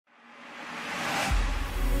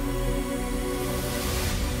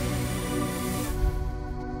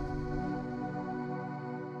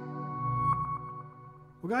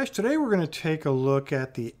Guys, today we're going to take a look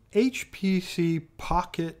at the HPC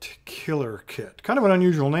Pocket Killer Kit. Kind of an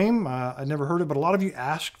unusual name. I'd never heard it, but a lot of you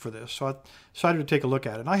asked for this, so I decided to take a look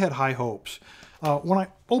at it. And I had high hopes. When I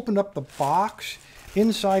opened up the box,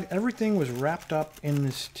 inside everything was wrapped up in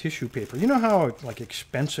this tissue paper. You know how like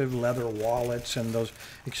expensive leather wallets and those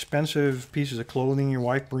expensive pieces of clothing your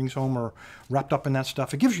wife brings home are wrapped up in that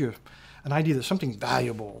stuff? It gives you an idea that something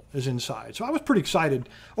valuable is inside. So I was pretty excited.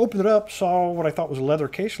 Opened it up, saw what I thought was a leather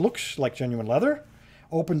case. Looks like genuine leather.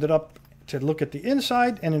 Opened it up to look at the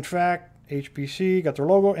inside, and in fact, HPC got their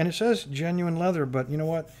logo, and it says genuine leather, but you know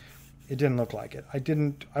what? It didn't look like it.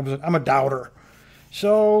 I'm a doubter.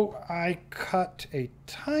 So I cut a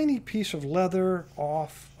tiny piece of leather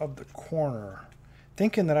off of the corner,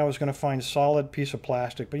 thinking that I was going to find a solid piece of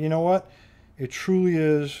plastic, but you know what? It truly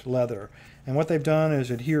is leather. And what they've done is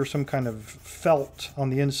adhere some kind of felt on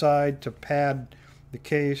the inside to pad the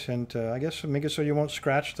case and to, I guess, make it so you won't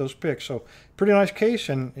scratch those picks. So pretty nice case,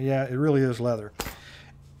 and yeah, it really is leather.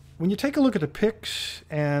 When you take a look at the picks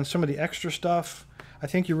and some of the extra stuff, I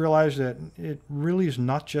think you realize that it really is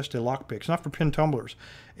not just a lockpick. It's not for pin tumblers.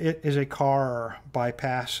 It is a car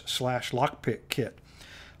bypass / lockpick kit.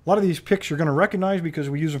 A lot of these picks you're going to recognize because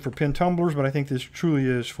we use them for pin tumblers, but I think this truly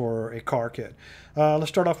is for a car kit. Let's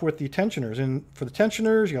start off with the tensioners. And for the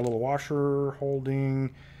tensioners, you got a little washer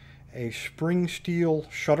holding a spring steel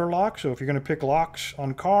shutter lock. So if you're going to pick locks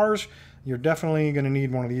on cars, you're definitely going to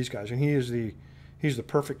need one of these guys. And he's the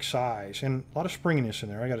perfect size and a lot of springiness in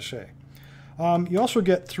there, I got to say. You also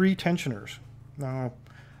get 3 tensioners. Now,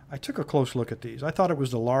 I took a close look at these. I thought it was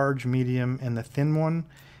the large, medium, and the thin one.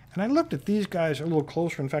 And I looked at these guys a little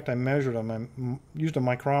closer. In fact, I measured them. I used a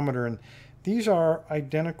micrometer, and these are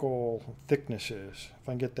identical thicknesses. If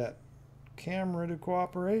I can get that camera to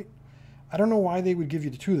cooperate. I don't know why they would give you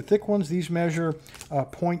the 2 of the thick ones. These measure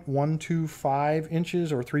 0.125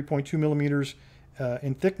 inches or 3.2 millimeters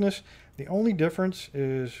in thickness. The only difference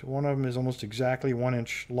is one of them is almost exactly 1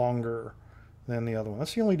 inch longer than the other one.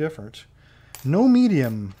 That's the only difference. No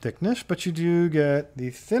medium thickness, but you do get the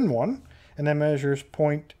thin one, and that measures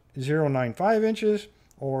 0.095 inches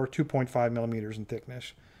or 2.5 millimeters in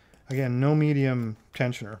thickness. Again, no medium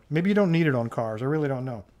tensioner. Maybe you don't need it on cars. I really don't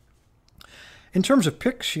know. In terms of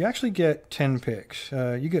picks, you actually get 10 picks.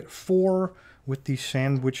 You get 4 with these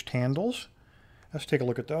sandwiched handles. Let's take a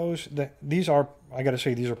look at those. These are, I got to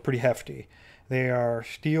say, these are pretty hefty. They are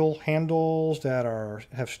steel handles that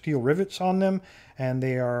have steel rivets on them, and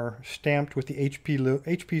they are stamped with the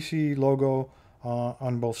HPC logo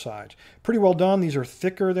on both sides. Pretty well done. These are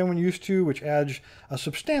thicker than we're used to, which adds a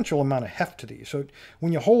substantial amount of heft to these. So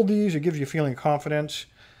when you hold these, it gives you a feeling of confidence.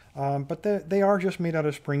 But they are just made out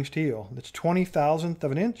of spring steel. It's 20,000th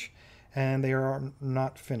of an inch, and they are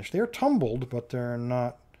not finished. They are tumbled, but they're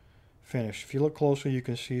not finished. If you look closely, you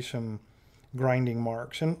can see some grinding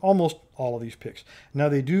marks, and almost all of these picks. Now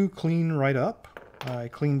they do clean right up. I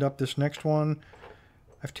cleaned up this next one.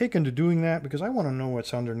 I've taken to doing that because I want to know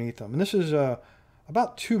what's underneath them. And this is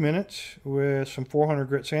about 2 minutes with some 400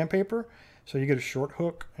 grit sandpaper. So you get a short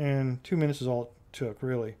hook, and 2 minutes is all it took,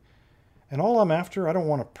 really. And all I'm after, I don't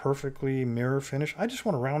want a perfectly mirror finish. I just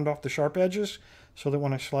want to round off the sharp edges so that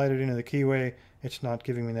when I slide it into the keyway, it's not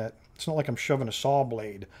giving me that. It's not like I'm shoving a saw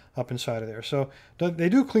blade up inside of there. So they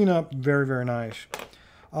do clean up very, very nice.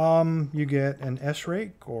 You get an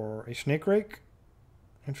S-rake or a snake rake.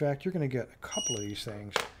 In fact, you're going to get a couple of these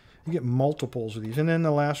things. You get multiples of these. And then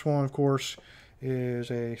the last one, of course, is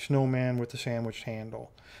a snowman with the sandwiched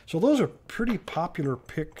handle. So those are pretty popular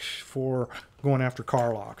picks for going after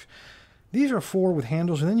car locks. These are 4 with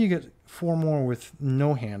handles, and then you get 4 more with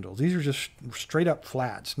no handles. These are just straight up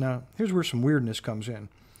flats. Now, here's where some weirdness comes in.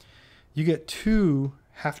 You get 2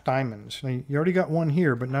 half diamonds. Now, you already got 1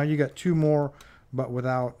 here, but now you got 2 more, but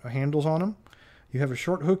without handles on them. You have a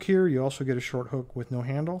short hook here. You also get a short hook with no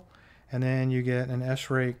handle. And then you get an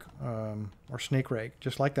S-rake or snake rake,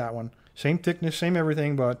 just like that one. Same thickness, same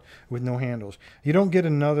everything, but with no handles. You don't get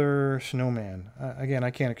another snowman. Again,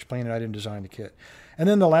 I can't explain it. I didn't design the kit. And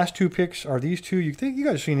then the last 2 picks are these 2. You guys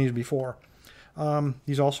have seen these before.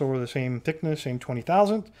 These also are the same thickness, same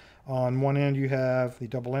 20,000th. On one end, you have the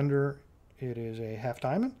double ender. It is a half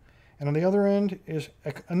diamond. And on the other end is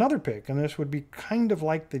another pick. And this would be kind of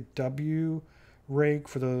like the W rake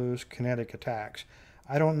for those kinetic attacks.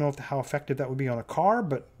 I don't know how effective that would be on a car,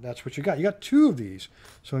 but that's what you got. You got 2 of these.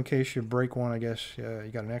 So in case you break one, I guess you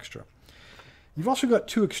got an extra. You've also got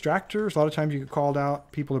 2 extractors. A lot of times you get called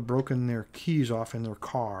out. People have broken their keys off in their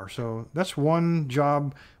car. So that's one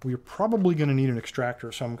job where you're probably going to need an extractor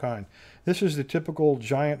of some kind. This is the typical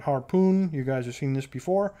giant harpoon. You guys have seen this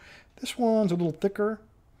before. This one's a little thicker.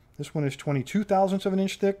 This one is 22 thousandths of an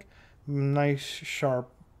inch thick. Nice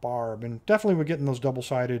sharp barb, and definitely we're getting those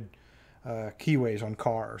double-sided keyways on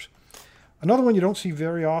cars. Another one you don't see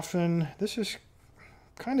very often. This is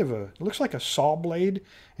kind of it looks like a saw blade.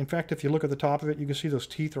 In fact, if you look at the top of it, you can see those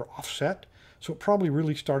teeth are offset. So it probably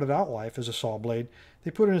really started out life as a saw blade.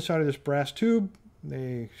 They put it inside of this brass tube.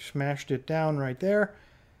 They smashed it down right there.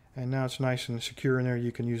 And now it's nice and secure in there.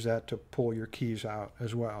 You can use that to pull your keys out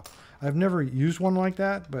as well. I've never used one like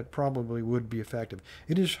that, but probably would be effective.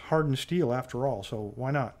 It is hardened steel after all, so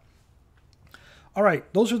why not? All right,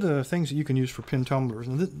 those are the things that you can use for pin tumblers.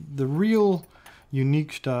 And the real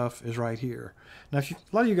unique stuff is right here. Now, a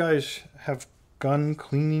lot of you guys have gun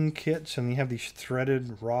cleaning kits, and you have these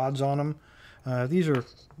threaded rods on them. These are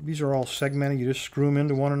all segmented. You just screw them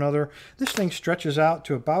into one another. This thing stretches out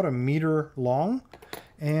to about 1 meter long,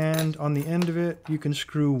 and on the end of it, you can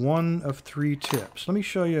screw one of 3 tips. Let me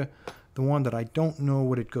show you the one that I don't know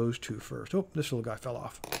what it goes to first. Oh, this little guy fell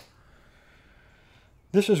off.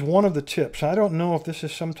 This is one of the tips. I don't know if this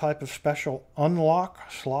is some type of special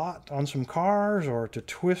unlock slot on some cars or to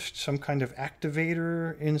twist some kind of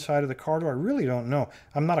activator inside of the car door. I really don't know.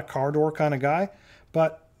 I'm not a car door kind of guy,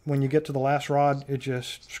 but when you get to the last rod, it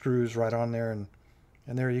just screws right on there, and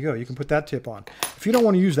there you go. You can put that tip on. If you don't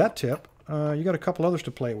want to use that tip, you got a couple others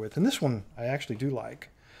to play with, and this one I actually do like.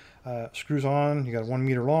 Screws on. You got 1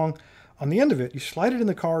 meter long. On the end of it, you slide it in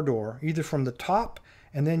the car door, either from the top,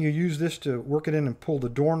 and then you use this to work it in and pull the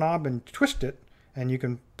doorknob and twist it, and you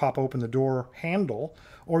can pop open the door handle,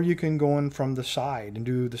 or you can go in from the side and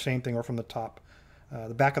do the same thing, or from the top,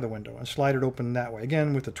 the back of the window, and slide it open that way,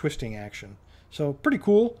 again with the twisting action. So pretty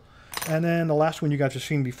cool. And then the last one you guys have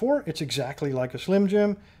seen before, it's exactly like a Slim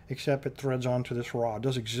Jim, except it threads onto this rod. It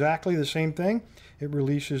does exactly the same thing. It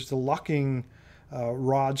releases the locking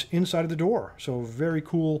rods inside of the door. So very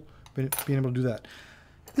cool being able to do that.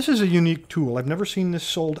 This is a unique tool. I've never seen this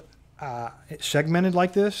sold segmented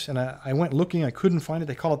like this, and I went looking. I couldn't find it.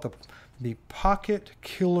 They call it the Pocket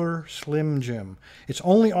Killer Slim Jim. It's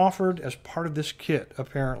only offered as part of this kit,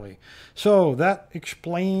 apparently. So that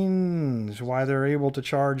explains why they're able to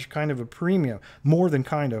charge kind of a premium, more than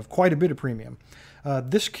kind of, quite a bit of premium.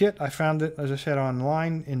 This kit, I found it, as I said,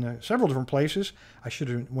 online in several different places. I should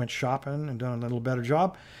have went shopping and done a little better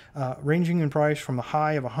job. Ranging in price from the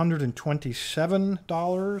high of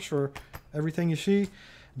 $127 for everything you see,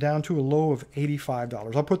 down to a low of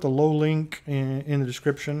 $85. I'll put the low link in the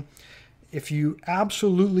description. If you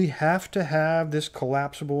absolutely have to have this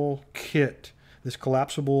collapsible kit, this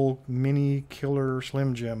collapsible mini killer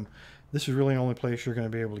Slim Jim, this is really the only place you're going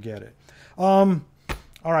to be able to get it. All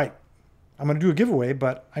right. I'm going to do a giveaway,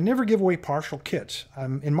 but I never give away partial kits.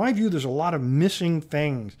 In my view, there's a lot of missing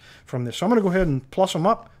things from this. So I'm going to go ahead and plus them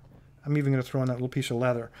up. I'm even going to throw in that little piece of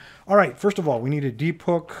leather. All right, first of all, we need a deep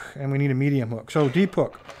hook and we need a medium hook. So deep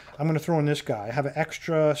hook, I'm going to throw in this guy. I have an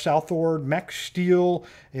extra Southord Mech Steel.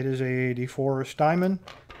 It is a DeForest diamond.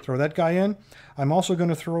 Throw that guy in. I'm also going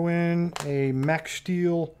to throw in a Mech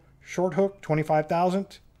Steel short hook, 25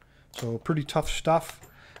 thousandth. So pretty tough stuff.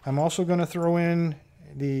 I'm also going to throw in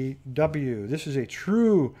the W. This is a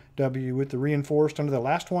true W with the reinforced under the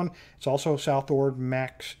last one. It's also Southord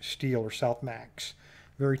Max Steel, or South Max.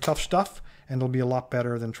 Very tough stuff, and it'll be a lot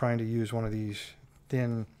better than trying to use one of these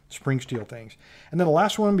thin spring steel things. And then the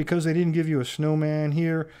last one, because they didn't give you a snowman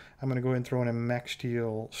here, I'm going to go ahead and throw in a Max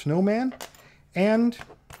Steel snowman and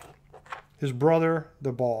his brother,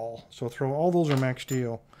 the ball. So throw all those are Max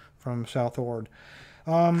Steel from Southord.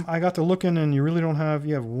 I got to looking, and you really don't have,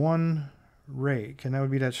 you have one rake, and that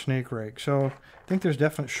would be that snake rake. So I think there's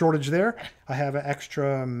definite shortage there. I have an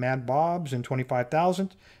extra Mad Bob's in 25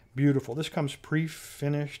 thousandth. Beautiful. This comes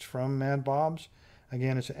pre-finished from Mad Bob's.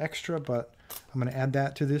 Again, it's an extra, but I'm going to add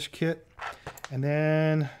that to this kit. And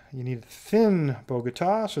then you need a thin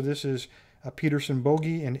Bogota. So this is a Peterson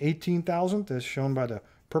Bogey in 18 thousandth, as shown by the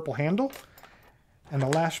purple handle. And the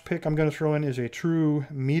last pick I'm going to throw in is a true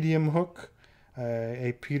medium hook,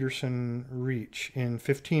 a Peterson Reach in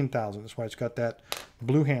 15 thousandth. That's why it's got that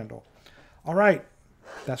blue handle. All right.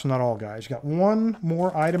 That's not all, guys. Got one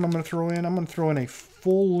more item I'm going to throw in. I'm going to throw in a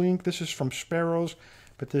full link. This is from Sparrows,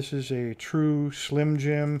 but this is a true Slim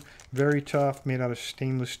Jim, very tough, made out of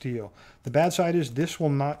stainless steel. The bad side is this will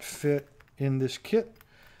not fit in this kit,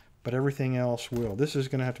 but everything else will. This is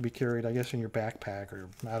going to have to be carried, I guess, in your backpack, or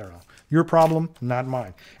I don't know. Your problem, not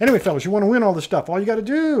mine. Anyway, fellas, you want to win all this stuff. All you got to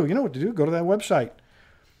do, you know what to do. Go to that website.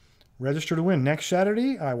 Register to win. Next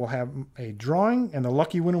Saturday, I will have a drawing, and the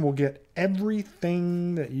lucky winner will get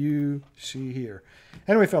everything that you see here.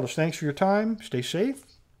 Anyway, fellas, thanks for your time. Stay safe.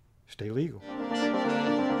 Stay legal.